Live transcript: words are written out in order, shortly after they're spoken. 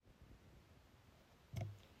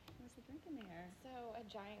cooking there? So a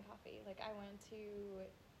giant coffee. Like I went to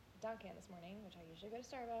Dunkin' this morning, which I usually go to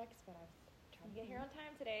Starbucks, but I was trying to get here on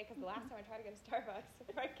time today because the last time I tried to go to Starbucks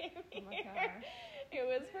before I came here, it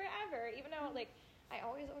was forever. Even though like I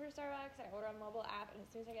always order Starbucks, I order on the mobile app, and as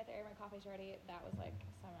soon as I get there, my coffee's ready. That was like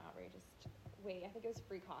some outrageous wait. I think it was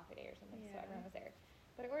free coffee day or something, so everyone was there.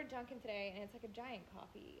 But I ordered Dunkin' today, and it's like a giant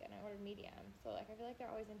coffee, and I ordered medium. So like I feel like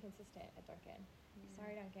they're always inconsistent at Dunkin'.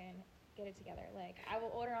 Sorry, Dunkin'. Get it together. Like I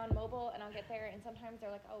will order on mobile and I'll get there and sometimes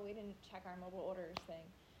they're like, oh, we didn't check our mobile orders thing.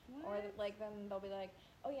 What? Or like then they'll be like,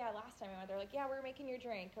 oh yeah, last time I went, they're like, yeah, we're making your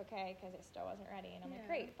drink, okay, because it still wasn't ready. And I'm like,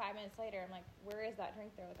 great. 5 minutes later, I'm like, where is that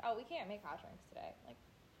drink? They're like, oh, we can't make hot drinks today. I'm like,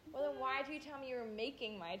 well then why did you tell me you were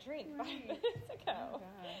making my drink 5 minutes ago? Oh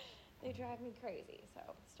gosh. They drive me crazy. So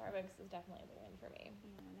Starbucks is definitely the win for me.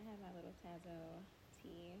 Yeah, and I have my little Tazo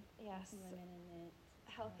tea. Yes. Lemon in it.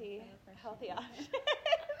 Healthy option.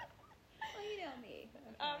 Well, you know me.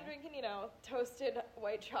 Okay. I'm drinking, toasted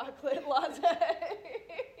white chocolate latte.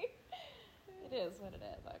 It is what it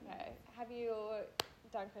is. Okay. Have you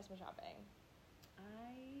done Christmas shopping?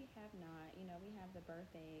 I have not. We have the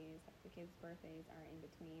birthdays. Like the kids' birthdays are in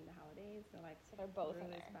between the holidays. So they're both in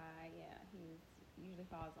there. He usually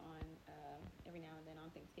falls on every now and then on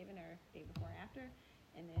Thanksgiving or day before or after.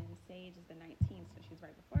 And then Sage is the 19th, so she's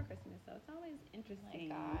right before Christmas. So it's always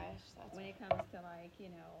interesting when it comes to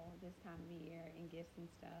this time of the yeyear and gifts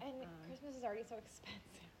and stuff. And Christmas is already so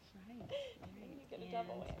expensive. Right. You get a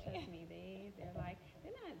double whammy. Trust me, they're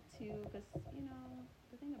not too, because the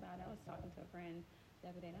thing about it, I was talking to a friend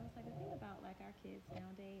the other day, and I was like, the thing about like our kids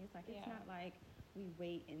nowadays, like it's not like we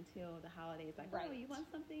wait until the holidays. Like, oh, you want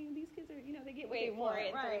something? These kids are, they get wait for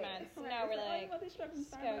it in 3 months. Right. Now we're like, oh, this truck from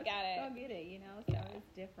Starbucks, go get it. Go get it. So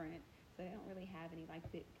it's different. So they don't really have any like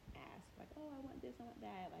big asks, like, oh, I want this, I want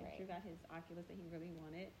that. Like Drew got his Oculus that he really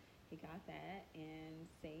wanted. He got that, and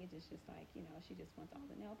Sage is just like, she just wants all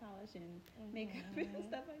the nail polish and makeup and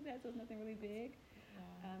stuff like that. So it's nothing really big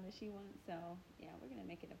that she wants. So yeah, we're gonna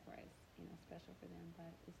make it, of course, special for them,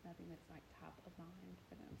 but it's nothing that's like top of mind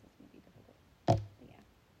for them. So it's gonna be difficult. But yeah.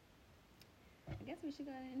 I guess we should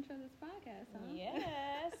go ahead and intro this podcast, huh?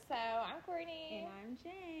 Yes. So I'm Courtney. And I'm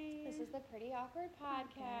Jaye. This is the Pretty Awkward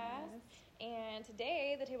Podcast. And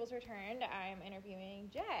today, the tables were turned. I'm interviewing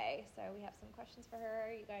Jaye. So we have some questions for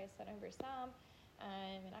her. You guys sent over some.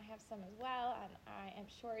 And I have some as well. And I am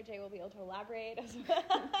sure Jaye will be able to elaborate as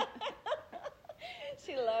well.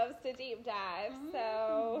 She loves to deep dive.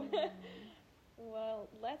 So... Well,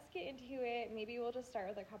 let's get into it. Maybe we'll just start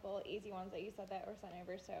with a couple easy ones that you said that were sent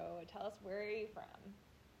over. So tell us, where are you from?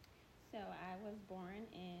 So I was born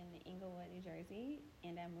in Englewood, New Jersey,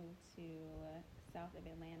 and I moved to south of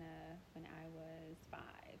Atlanta when I was 5.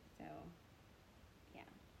 So, yeah,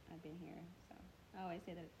 I've been here. So I always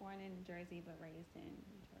say that born in New Jersey but raised in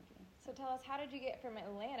Georgia. So tell us, how did you get from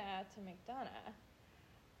Atlanta to McDonough?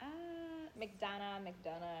 McDonough,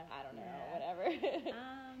 I don't know, whatever.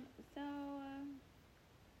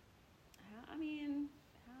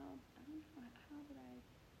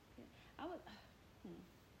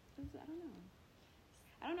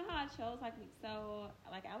 I don't know how I chose,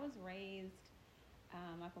 I was raised,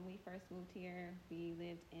 when we first moved here, we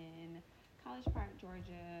lived in College Park,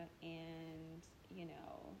 Georgia, and,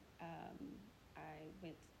 I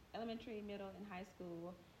went elementary, middle, and high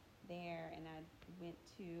school there, and I went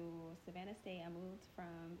to Savannah State. I moved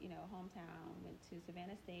from, hometown, went to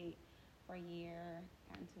Savannah State for a year,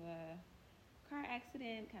 got into a car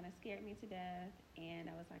accident, kind of scared me to death, and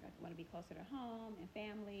I was like, I want to be closer to home and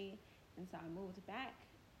family, and so I moved back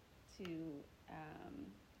to,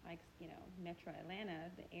 Metro Atlanta,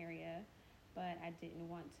 the area, but I didn't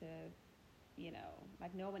want to,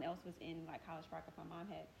 no one else was in, College Park. If my mom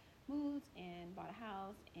had moved and bought a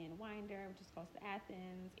house in Winder, which is close to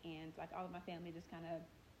Athens, and all of my family just kind of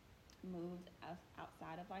moved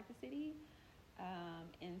outside of the city,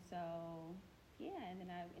 and so and then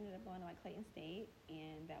I ended up going to Clayton State,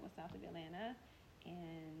 and that was south of Atlanta,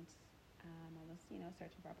 and I was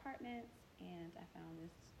searching for apartments, and I found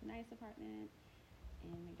this nice apartment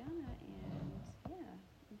in McDonough,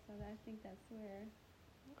 and so I think that's where.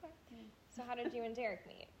 Okay. Yeah. So how did you and Derek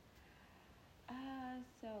meet?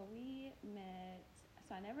 So we met,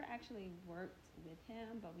 so I never actually worked with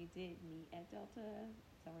him, but we did meet at Delta.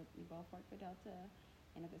 So we both worked for Delta.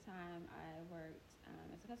 And at the time I worked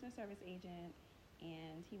as a customer service agent,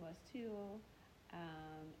 and he was too.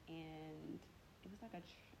 And it was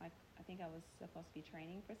I think I was supposed to be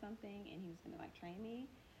training for something, and he was going to train me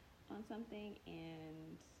on something.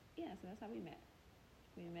 And yeah, so that's how we met.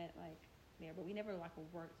 We met there, but we never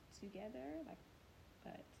worked together,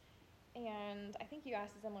 but And I think you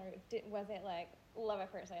asked a similar, was it like love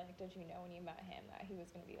at first sight? Like, did you know when you met him that he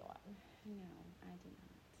was going to be the one? No, I did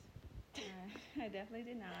not. I definitely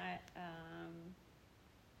did not.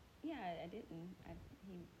 Yeah, I didn't.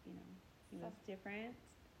 He was different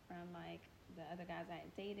from like the other guys I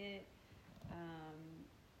had dated.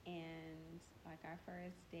 And like our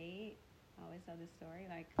first date, I always tell this story,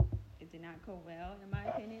 like it did not go well in my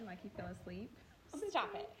opinion. Like he fell asleep.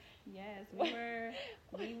 Stop it. Yes,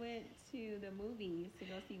 we went to the movies to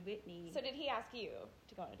go see Whitney. So did he ask you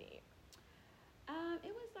to go on a date?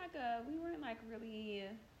 It was like we weren't like really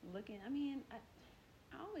looking. I mean, I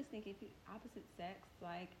always think if you opposite sex,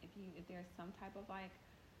 like if there's some type of like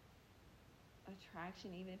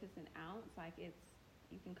attraction, even if it's an ounce, like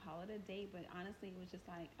you can call it a date, but honestly it was just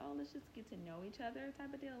like, oh, let's just get to know each other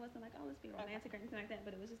type of deal. It wasn't like, oh, let's be romantic or anything like that,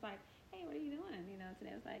 but it was just like, hey, what are you doing? You know,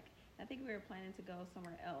 today was like, I think we were planning to go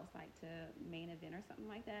somewhere else, like to Main Event or something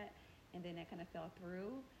like that, and then that kind of fell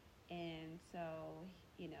through. And so,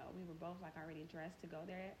 you know, we were both like already dressed to go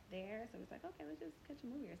there. So it was like, okay, let's just catch a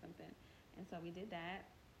movie or something. And so we did that,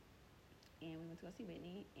 and we went to go see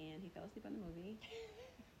Whitney, and he fell asleep on the movie,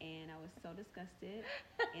 and I was so disgusted.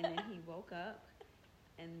 And then he woke up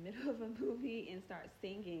in the middle of a movie and start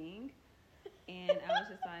singing, and I was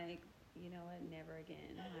just like, you know what, never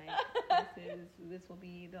again. Like this will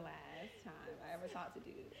be the last time I ever talk to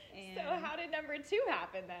dudes. And so how did number 2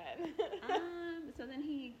 happen then? So then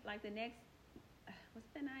he like the next was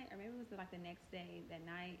it the night or maybe it was like the next day that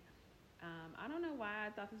night. I don't know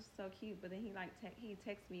why I thought this was so cute, but then he like he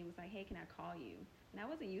texted me and was like, hey, can I call you? And I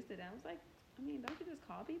wasn't used to that. I was like, I mean, don't you just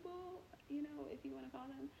call people, you know, if you want to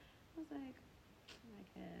call them? I was like, I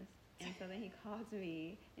guess. And so then he called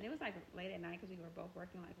me, and it was like late at night because we were both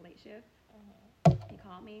working like late shift. He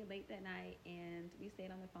called me late that night, and we stayed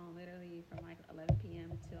on the phone literally from like 11 p.m.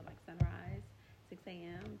 till like sunrise, 6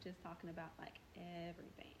 a.m. just talking about like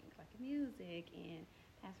everything, like music and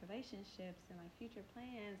past relationships and like future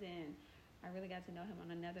plans. And I really got to know him on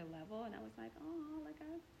another level, and I was like, oh, like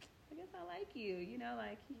I guess I like you, you know,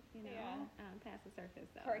 like, you know, past the surface.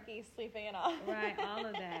 So. Quirky, sleeping and all. Right, all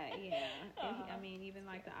of that, yeah. And I mean, even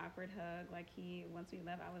like the awkward hug, like once we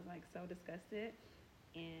left, I was like so disgusted.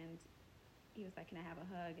 And he was like, can I have a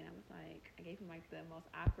hug? And I was like, I gave him like the most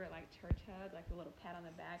awkward like church hug, like a little pat on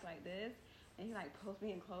the back like this. And he like pulled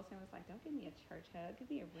me in closer and was like, don't give me a church hug, give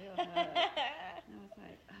me a real hug. And I was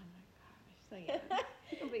like, oh my gosh. So yeah.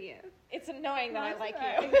 But yeah. It's annoying that I like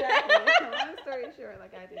you. Exactly. So long story short,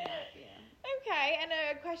 like I did not, yeah. Okay, and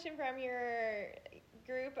a question from your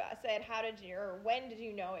group said, when did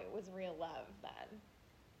you know it was real love then?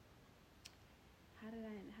 How did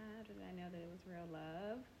I know that it was real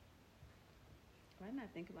love? Why didn't I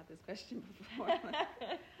think about this question before? How did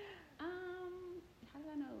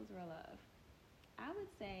I know it was real love? I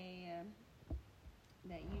would say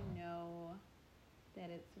that you know that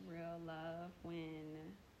it's real love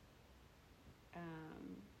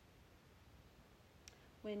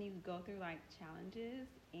when you go through like challenges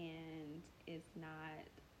and it's not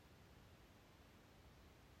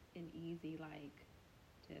an easy like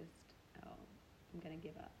just I'm gonna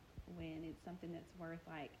give up. When it's something that's worth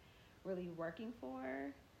like really working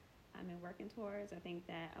for and working towards. I think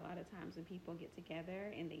that a lot of times when people get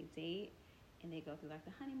together and they date and they go through like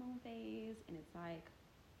the honeymoon phase, and it's like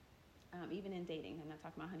even in dating, I'm not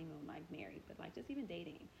talking about honeymoon like married, but like just even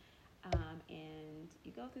dating, and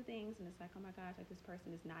you go through things and it's like, oh my gosh, like this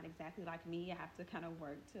person is not exactly like me. I have to kind of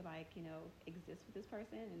work to like, you know, exist with this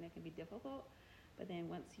person, and that can be difficult. But then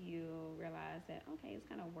once you realize that, okay, it's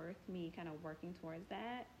kind of worth me kind of working towards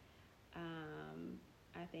that,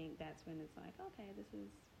 I think that's when it's like, okay, this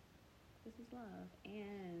is love.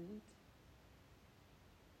 And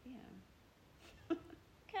yeah.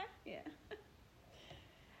 Okay. Yeah.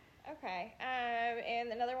 Okay.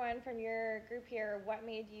 And another one from your group here, what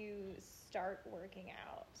made you start working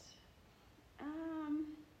out?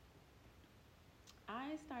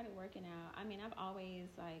 I started working out. I mean, I've always,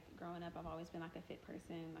 like, growing up, I've always been, like, a fit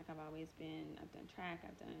person. Like, I've done track,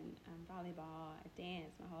 I've done volleyball, I've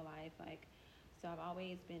danced my whole life. Like, so I've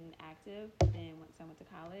always been active. But then once I went to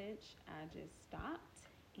college, I just stopped,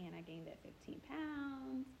 and I gained that 15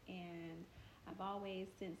 pounds. And I've always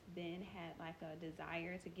since then had, like, a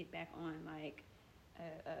desire to get back on, like,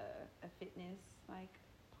 a fitness, like,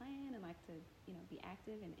 plan, and, like, to, you know, be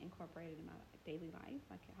active and incorporate it in my daily life,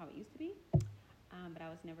 like how it used to be. But I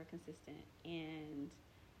was never consistent, and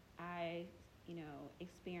I, you know,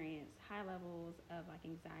 experienced high levels of like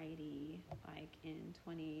anxiety, like in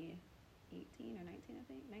 2018 or 19, I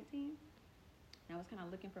think 19. And I was kind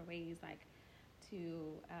of looking for ways like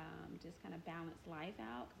to just kind of balance life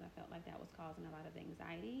out, because I felt like that was causing a lot of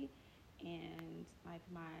anxiety. And like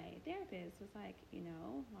my therapist was like,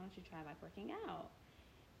 why don't you try like working out?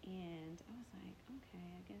 And I was like, okay,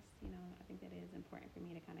 I guess, I think that is important for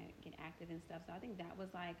me to kind of get active and stuff. So I think that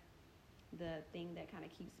was like the thing that kind of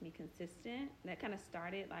keeps me consistent. That kind of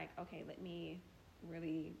started like, okay, let me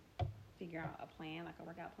really figure out a plan, like a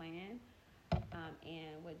workout plan.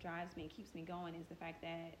 And what drives me and keeps me going is the fact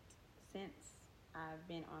that since I've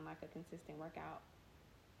been on like a consistent workout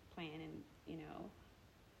plan and,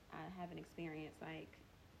 I haven't experienced like,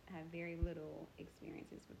 I have very little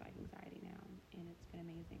experiences with like anxiety now, and it's been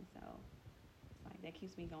amazing. So it's like that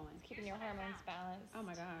keeps me going. It's keeping your hormones balanced. Oh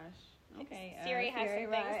my gosh. Okay. Siri has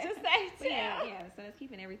some things to say too. Yeah. So it's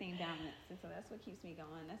keeping everything balanced, and so that's what keeps me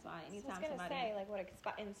going. That's why anytime I was gonna say like what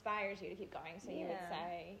inspires you to keep going. So you would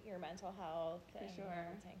say your mental health. For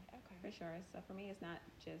sure. Everything. Okay. For sure. So for me, it's not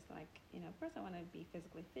just like of course I want to be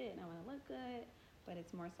physically fit and I want to look good, but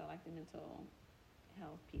it's more so like the mental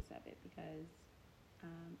health piece of it, because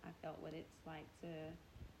I felt what it's like to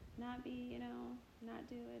not be, not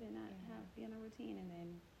do it and not be on a routine, and then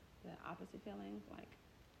the opposite feeling, like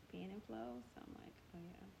being in flow. So I'm like, oh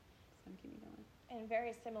yeah, it's gonna keep me going. And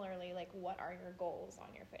very similarly, like, what are your goals on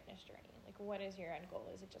your fitness journey? Like, what is your end goal?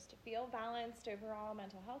 Is it just to feel balanced overall,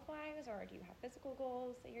 mental health wise, or do you have physical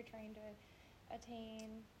goals that you're trying to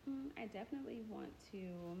attain? I definitely want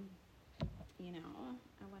to,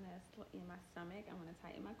 I want to in my stomach. I want to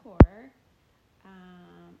tighten my core.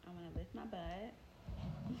 I want to lift my butt,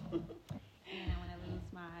 and I want to lose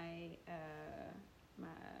my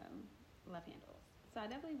my love handles. So I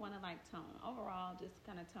definitely want to like tone overall, just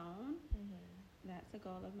kind of tone. Mm-hmm. That's a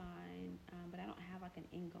goal of mine, but I don't have like an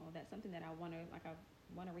end goal. That's something that I want to like. I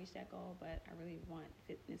want to reach that goal, but I really want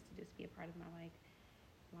fitness to just be a part of my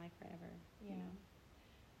life forever. Yeah.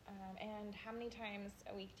 And how many times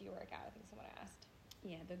a week do you work out? I think someone asked.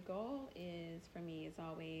 Yeah, the goal is for me is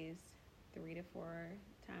always 3 to 4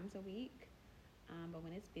 times a week. But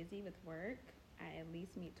when it's busy with work, I at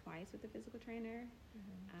least meet twice with the physical trainer.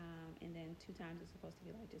 Mm-hmm. And then 2 times is supposed to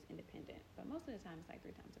be like just independent. But most of the time it's like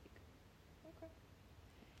 3 times a week. Okay.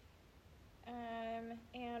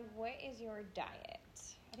 And what is your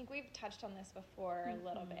diet? I think we've touched on this before a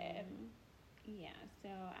little bit. Yeah, so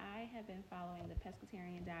I have been following the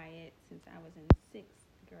pescatarian diet since I was in 6th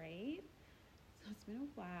grade. So it's been a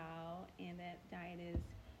while, and that diet is,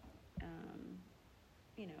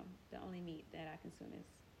 the only meat that I consume is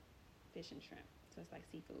fish and shrimp. So it's like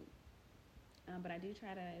seafood. But I do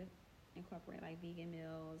try to incorporate like vegan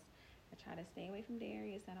meals. I try to stay away from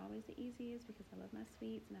dairy. It's not always the easiest because I love my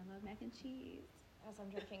sweets and I love mac and cheese. As I'm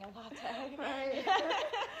drinking a latte. Right.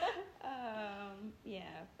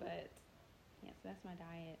 So that's my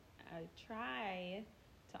diet. I try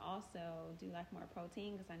to also do like more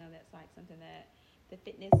protein, because I know that's like something that the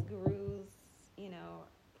fitness gurus,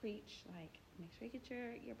 preach, like make sure you get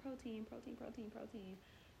your protein. So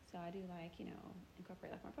I do like,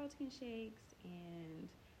 incorporate like my protein shakes and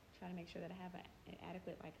try to make sure that I have an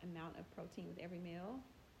adequate like amount of protein with every meal.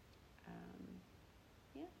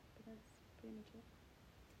 But that's pretty much it.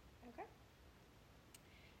 Okay.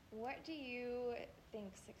 What do you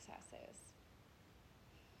think success is?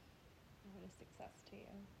 What is success to you?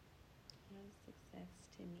 What is success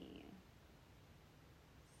to me?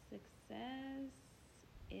 Success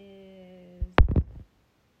is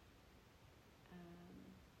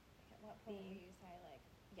At what point will you say, like,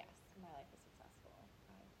 yes, my life is successful,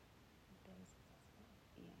 I've been successful?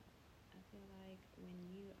 Yeah, I feel like when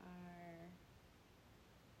you are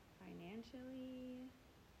financially,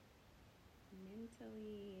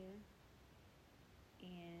 mentally,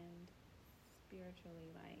 and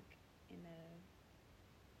spiritually like in a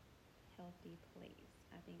healthy place,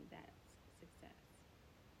 I think that's success.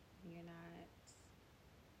 When you're not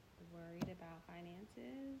worried about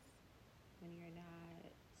finances, when you're not,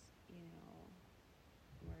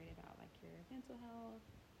 worried about like your mental health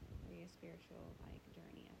or your spiritual like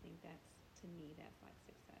journey, I think that's, to me, that's like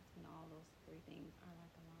success, when all those 3 things are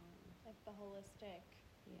like aligned. Like the holistic.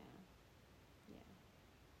 Yeah.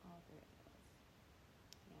 All 3 of those.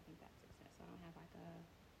 Yeah, I think that's success. So I don't have like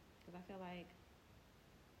because I feel like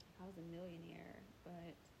if I was a millionaire,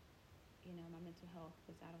 but my mental health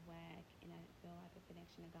was out of whack and I didn't feel like a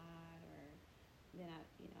connection to God, or then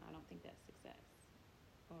I don't think that's success.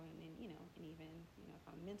 Or and then and even if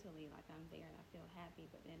I'm mentally like I'm there and I feel happy,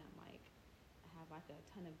 but then I'm like I have like a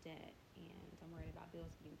ton of debt and I'm worried about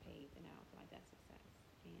bills getting paid, then I don't feel like that's success.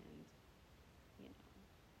 And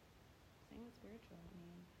same with spiritual. I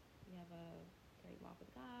mean, you have a great walk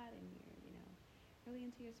with God and you're really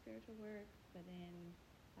into your spiritual work, but then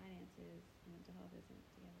finances and mental health isn't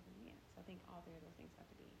together. Then so I think all 3 of those things have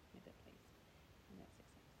to be in a good place, and that's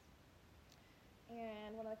success.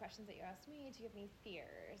 And one of the questions that you asked me, do you have any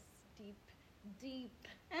fears? Deep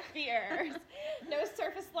fears. No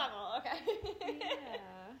surface level, okay.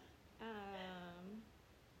 Yeah.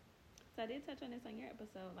 So I did touch on this on your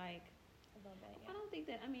episode, like, A little bit, yeah. I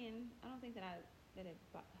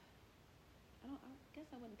guess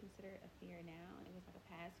I wouldn't consider it a fear now. It was like a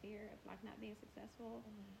past fear of like not being successful.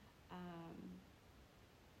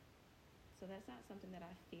 So that's not something that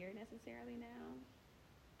I fear necessarily now.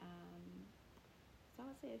 So I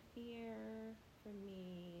would say a fear for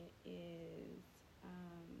me is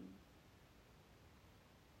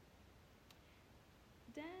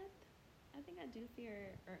death. I think I do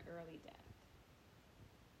fear early death.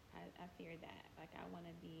 I fear that. Like, I want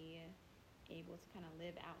to be able to kind of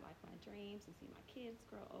live out like my dreams and see my kids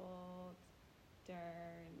grow older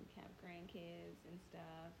and have grandkids and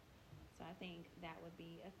stuff. So I think that would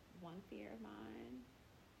be one fear of mine.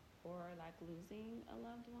 Or like losing a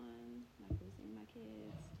loved one, like losing my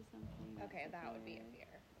kids to something. Okay, that would be a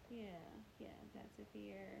fear. Yeah, that's a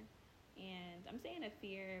fear. And I'm saying a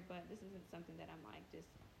fear, but this isn't something that I'm like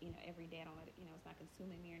just, every day I don't let it, it's not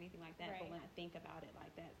consuming me or anything like that. Right. But when I think about it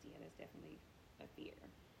like that, that's definitely a fear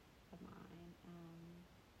of mine.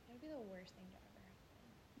 That would be the worst thing to ever happen.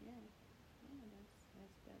 Yeah,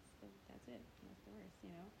 that's it. That's the worst,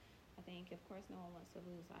 I think, of course, no one wants to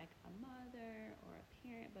lose like a mother or a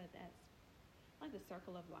parent, but that's like the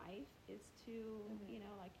circle of life is to,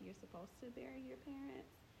 like you're supposed to bury your parents,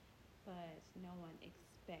 but no one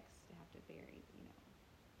expects to have to bury,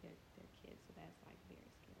 their kids. So that's like very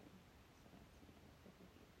scary. So that's definitely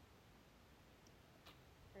fear.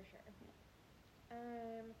 For sure.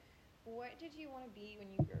 Yeah. What did you want to be when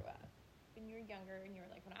you grew up? When you were younger and you were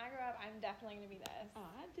like, when I grow up, I'm definitely going to be this. Oh,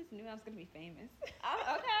 I just knew I was going to be famous.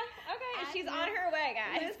 Oh, okay. She's on her way,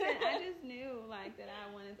 guys. Listen, I just knew like that I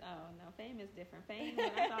wanted. Oh no, fame is different. Fame,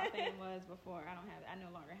 what I thought fame was before, I no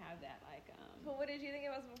longer have that. Like, Well, what did you think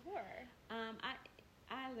it was before? I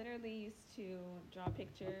literally used to draw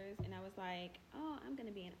pictures, and I was like, oh, I'm going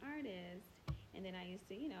to be an artist. And then I used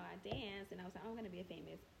to, I danced, and I was like, oh, I'm going to be a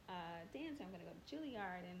famous dancer. I'm going to go to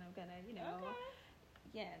Juilliard, and I'm going to, Okay.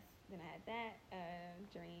 Yes. Then I had that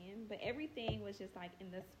dream, but everything was just like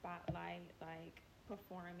in the spotlight, like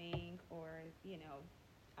performing, or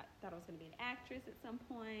I thought I was going to be an actress at some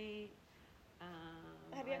point.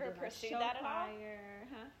 Have you ever pursued that at all?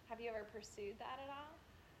 Huh? Have you ever pursued that at all?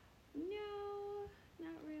 No,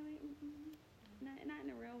 not really. Not in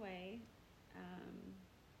a real way.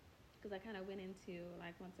 Because I kind of went into,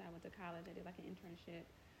 like, once I went to college, I did like an internship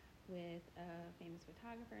with a famous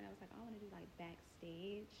photographer, and I was like, I want to do like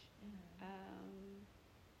backstage,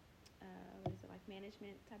 what is it, like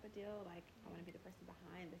management type of deal, like I want to be the person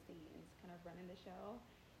behind the scenes kind of running the show.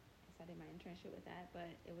 So I did my internship with that,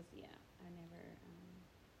 but it was, I never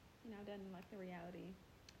I've done like the reality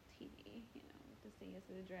TV, with the Singers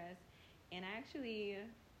to the Dress, and I actually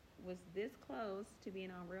was this close to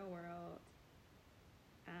being on Real World.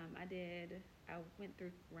 I went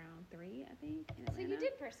through round 3, I think, in Atlanta. So you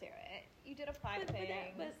did pursue it. You did apply to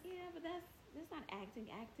things. But that's not acting.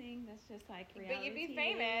 That's just like reality. But you'd be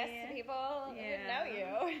famous. People would know you.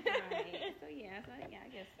 Right. So I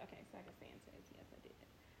guess the answer is yes, I did.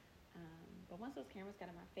 But once those cameras got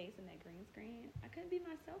in my face and that green screen, I couldn't be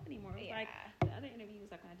myself anymore. It was like the other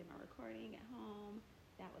interviews, like when I did my recording at home,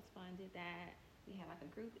 that was fun. Did that. We had like a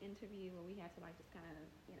group interview where we had to like just kind of,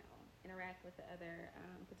 interact with the other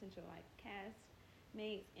potential like cast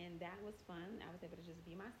mates, and that was fun. I was able to just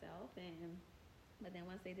be myself, but then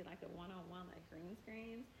once they did like the one-on-one like green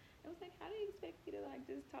screens, it was like, how do you expect me to like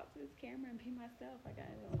just talk to this camera and be myself? Like, it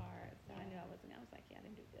was hard. So I knew I wasn't. I was like, I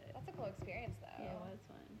didn't do good. That's a cool experience though. Yeah, it was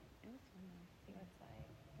fun. It was fun though. See what it's like.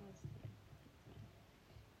 It was fun.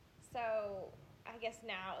 So I guess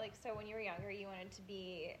now, like, so when you were younger, you wanted to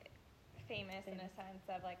be famous in a sense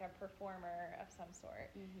of like a performer of some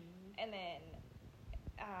sort. And then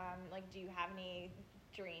like, do you have any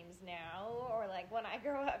dreams now, or like when I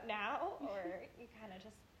grow up now, or you kind of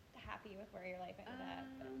just happy with where your life ended up?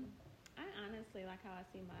 I honestly, like how I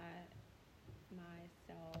see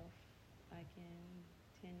myself like in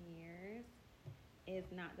 10 years is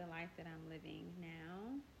not the life that I'm living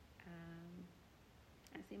now.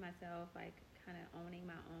 I see myself like kind of owning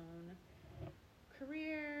my own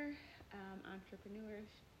career,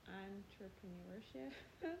 entrepreneurship,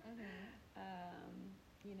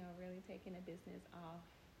 really taking a business off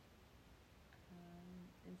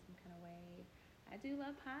in some kind of way. I do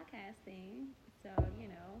love podcasting, so I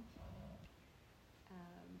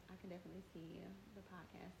can definitely see the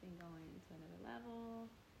podcasting going to another level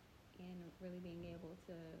and really being able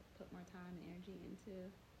to put more time and energy into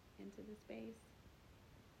the space.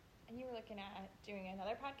 And you were looking at doing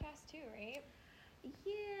another podcast too, right?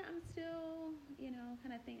 Yeah, I'm still,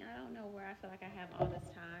 kind of thinking. I don't know where I feel like I have all this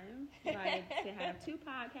time, like to have 2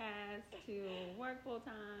 podcasts, to work full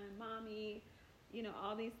time, mommy,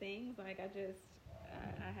 all these things. Like I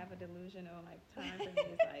have a delusional like time for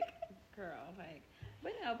me is like, girl, like,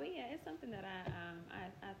 but yeah, it's something that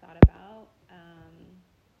I thought about.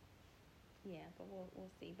 Yeah, but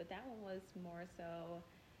we'll see. But that one was more so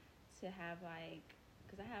to have like,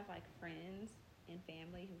 because I have like friends and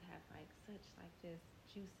family who have like such like just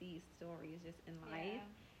juicy stories just in life.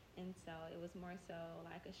 And so it was more so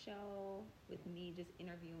like a show with me just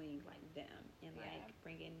interviewing like them and like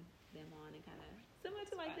bringing them on and kind of similar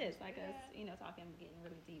to like this, like us, talking, getting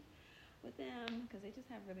really deep with them because they just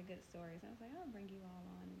have really good stories. I was like, I'll bring you all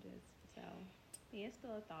on and just so. Yeah, it's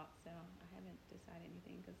still a thought, so I haven't decided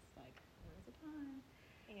anything because like, where's the time?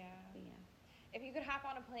 Yeah. But yeah. If you could hop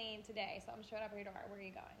on a plane today, something showed up at your door, where are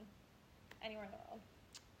you going? Anywhere in the world.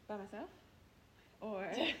 By myself? Or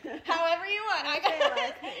however you want. I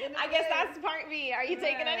guess that's part B. Are you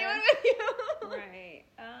taking anyone with you? Right.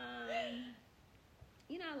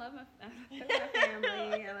 I love my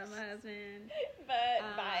family. I love my husband. But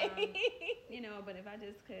bye. But if I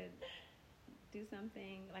just could do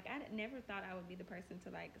something, like I never thought I would be the person to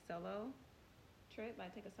like solo trip,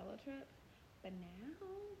 like take a solo trip. But now,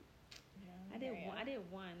 I did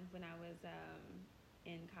one when I was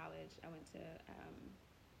in college. I went to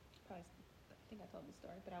probably. I think I told the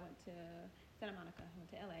story, but I went to Santa Monica. I went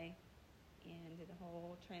to LA and did the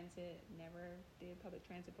whole transit. Never did public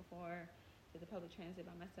transit before. Did the public transit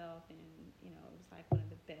by myself, and it was like one of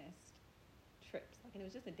the best trips. Like, and it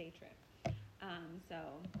was just a day trip.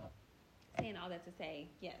 So saying all that to say,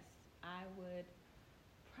 yes, I would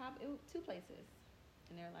probably 2 places,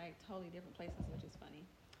 and they're like totally different places, which is funny.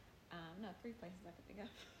 No, 3 places I could think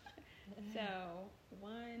of. So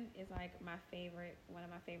one is like one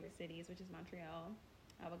of my favorite cities, which is Montreal.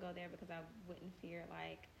 I would go there because I wouldn't fear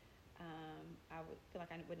like, I would feel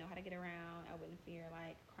like I would know how to get around. I wouldn't fear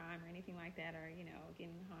like crime or anything like that, or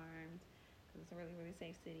getting harmed, because it's a really, really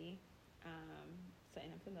safe city. And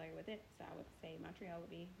I'm familiar with it, so I would say Montreal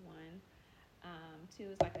would be one.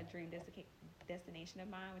 2 is like a dream destination of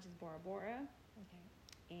mine, which is Bora Bora. Okay.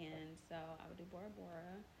 And so I would do Bora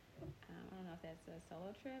Bora. I don't know if that's a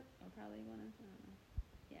solo trip. I'll probably want to, I don't know.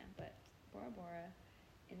 Yeah, but Bora Bora.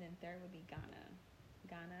 And then 3rd would be Ghana.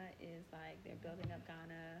 Ghana is like, they're building up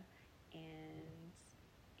Ghana. And,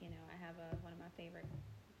 I have one of my favorite,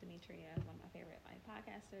 Demetria, one of my favorite like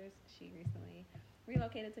podcasters. She recently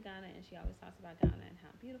relocated to Ghana, and she always talks about Ghana and how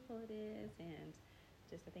beautiful it is and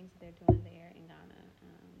just the things that they're doing there in Ghana.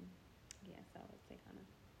 So I would say Ghana.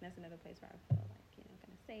 That's another place where I feel like,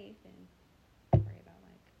 kind of safe and worry about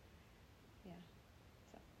like, yeah.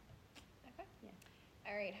 So. Okay. Yeah.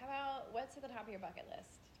 All right. How about what's at the top of your bucket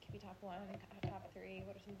list? It could be top 1, top 3.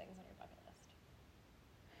 What are some things on your bucket list?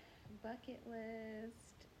 Bucket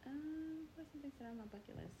list. What's some things that are on my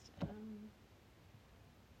bucket list? Do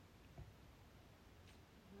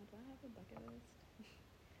I have a bucket list?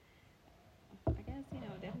 I guess,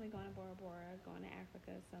 definitely going to Bora Bora, going to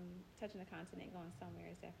Africa, touching the continent, going somewhere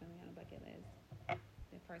is definitely on a bucket list.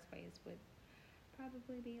 The first place would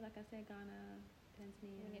probably be, like I said, Ghana,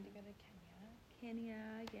 Tanzania. We need to go to Kenya.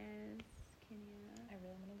 Kenya, yes. Kenya. I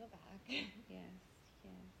really want to go back. Yes. So,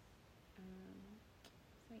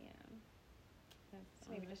 yeah. So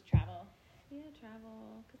maybe just travel. Yeah,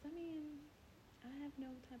 travel. Because, I have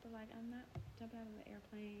no type of, I'm not jumping out of the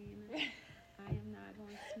airplane. I am not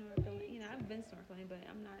going snorkeling. I've been snorkeling, but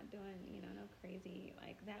I'm not doing, no crazy.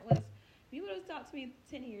 Like, that was, if you would have talked to me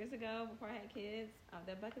 10 years ago before I had kids,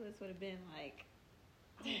 the bucket list would have been like,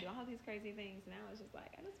 I'm going to do all these crazy things. And I was just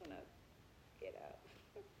like, I just want to get up.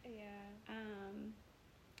 Yeah.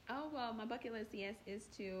 Well, my bucket list, yes, is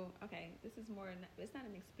to, okay, this is more, it's not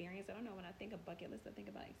an experience. I don't know, when I think of bucket list, I think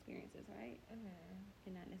about experiences, right? Mm-hmm.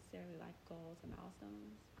 And not necessarily like goals or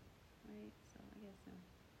milestones, right? So I guess so.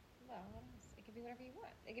 Well, what else? It could be whatever you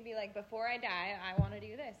want. It could be like, before I die, I want to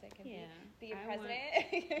do this. It could be a president.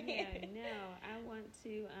 I want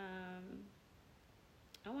to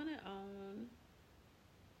own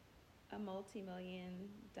a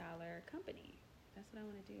multi-million-dollar company. That's what I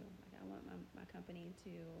want to do. Like, I want my company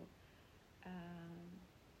to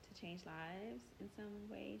change lives in some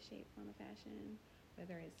way, shape, form, or fashion,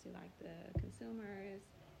 whether it's to like the consumers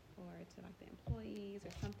or to like the employees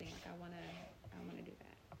or something. Like, I want to do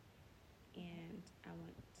that. And I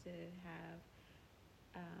want to have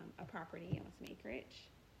a property. I want some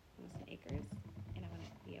acreage. I want some acres, and I want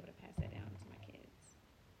to be able to pass that down to my kids.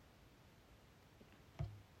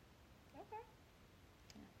 Okay.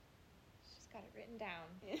 Yeah. She's got it written down.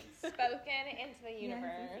 Spoken into the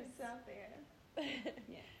universe. Yes, it's out there.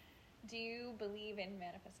 Yeah. Do you believe in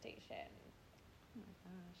manifestation? Oh my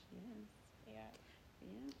gosh, yes. Yeah.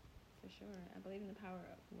 Yeah, for sure. I believe in the power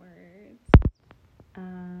of words.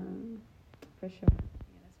 For sure.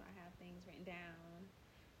 Yeah, that's why I have things written down.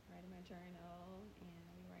 I write in my journal, and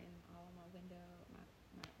I be writing all on my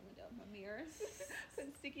mirrors.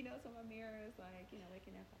 Putting sticky notes on my mirrors, like,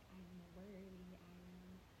 waking up like, I am worthy, I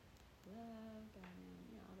am loved, I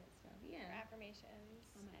am, all that stuff. Yeah. Your affirmations.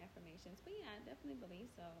 All my affirmations. But yeah, I definitely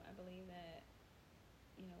believe so. I believe that,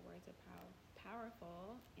 words are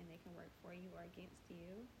powerful, and they can work for you or against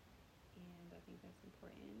you. And I think that's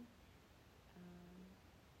important.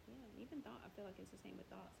 Yeah, even thought, I feel like it's the same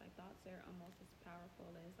with thoughts. Like, thoughts are almost as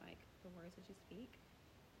powerful as, like, the words that you speak.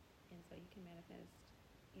 And so you can manifest,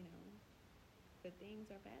 good things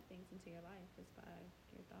or bad things into your life just by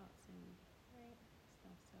your thoughts and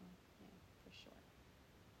stuff. So, yeah, for sure.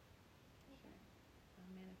 For sure.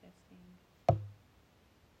 Manifesting.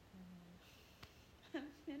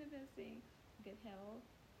 Manifesting good health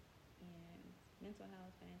and mental health,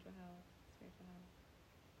 financial health, spiritual health,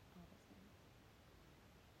 all those things.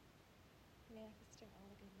 Manifesting all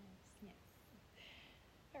the goodness. Yes.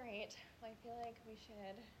 All right. Well, I feel like we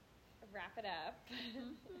should wrap it up.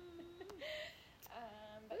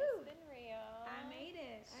 But it's been real. I made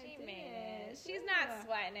it. She made it. She's not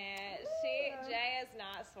sweating it. Jaye is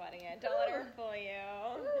not sweating it. Don't let her fool you.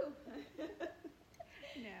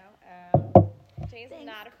 No. Jaye's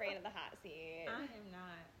not afraid of the hot seat. I am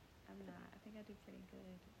not. I'm not. I think I do pretty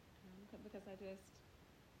good. Because I don't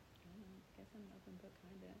know, I guess I'm an open book,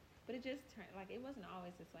 kind of. But it just turned, like, it wasn't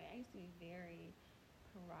always this way. I used to be very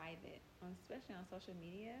private, especially on social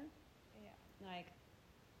media. Yeah. Like,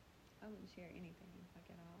 I wouldn't share anything,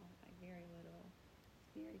 like, at all. Like, very little.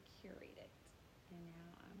 It's very curated. And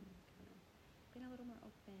now I'm kind of been a little more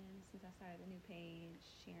open since I started a new page,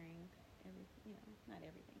 sharing everything, not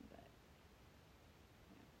everything, but,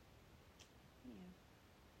 yeah.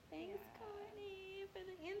 Thanks, Courtney, for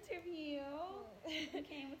the interview.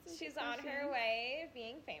 She's on her way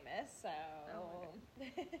being famous, so. Oh,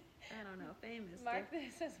 I don't know. Famous. Mark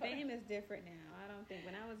this as well. Fame is different now. I don't think.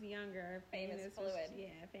 When I was younger, fame is fluid.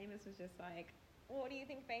 Famous was just like. Well, what do you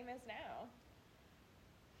think fame is now?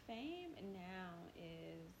 Fame now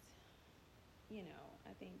is,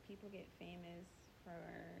 I think people get famous for,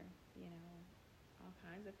 all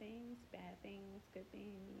kinds of things, bad things, good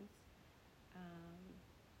things,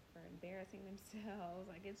 for embarrassing themselves.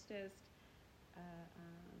 Like, it's just,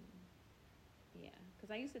 yeah.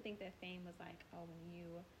 Because I used to think that fame was like, oh, when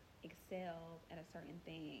you excelled at a certain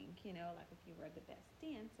thing, like if you were the best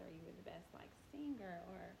dancer, you were the best, like, singer,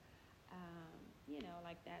 or,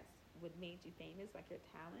 like that's what made you famous, like your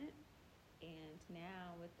talent. And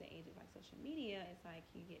now with the age of, like, social media, it's like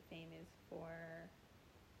you get famous for,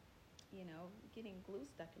 getting glue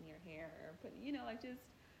stuck in your hair or putting, like, just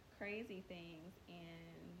crazy things.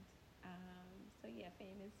 And so, yeah,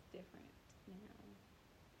 fame is different now.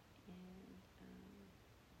 And,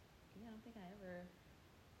 I don't think I ever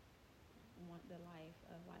want the life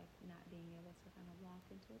of, like, not being able to kind of walk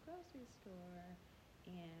into a grocery store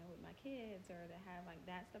and with my kids, or to have, like,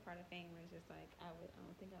 that's the part of fame where it's just like I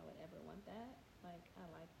don't think I would ever want that. Like, I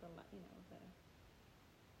like the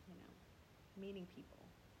meeting people,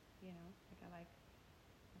 like,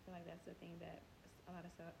 I feel like that's the thing that a lot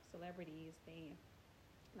of celebrities, they,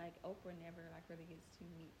 like, Oprah never, like, really gets to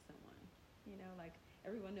meet someone, like,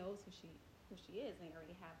 everyone knows who she is, and they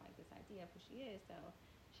already have, like, this idea of who she is, so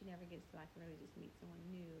she never gets to, like, really just meet someone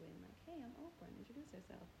new and, like, hey, I'm Oprah, and introduce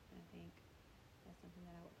herself. And I think that's something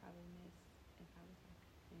that I would probably miss if I was, like,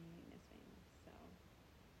 this famous. So,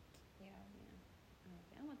 yeah.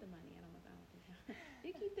 I want the money. I don't think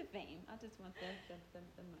you keep the fame. I just want the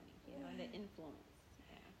money, and the influence.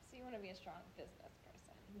 Yeah. So you want to be a strong business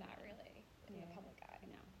person, not really in the public eye.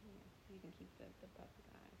 No. Yeah. You can keep the public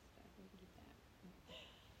eye stuff. You can keep that.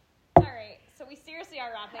 All right, so we seriously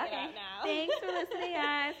are wrapping it up now. Thanks for listening,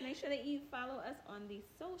 guys. Make sure that you follow us on the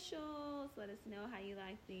socials. Let us know how you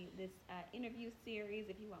like this interview series.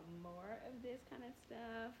 If you want more of this kind of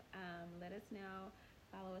stuff, let us know.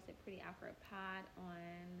 Follow us at Pretty Awkward Pod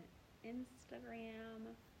on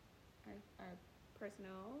Instagram. Our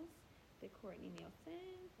personals, the Courtney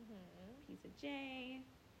Nielsen, Piece of Jaye.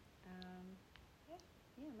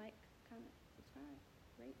 Yeah, like, comment, subscribe,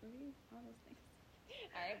 rate, review, all those things.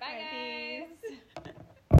 All right, bye, guys.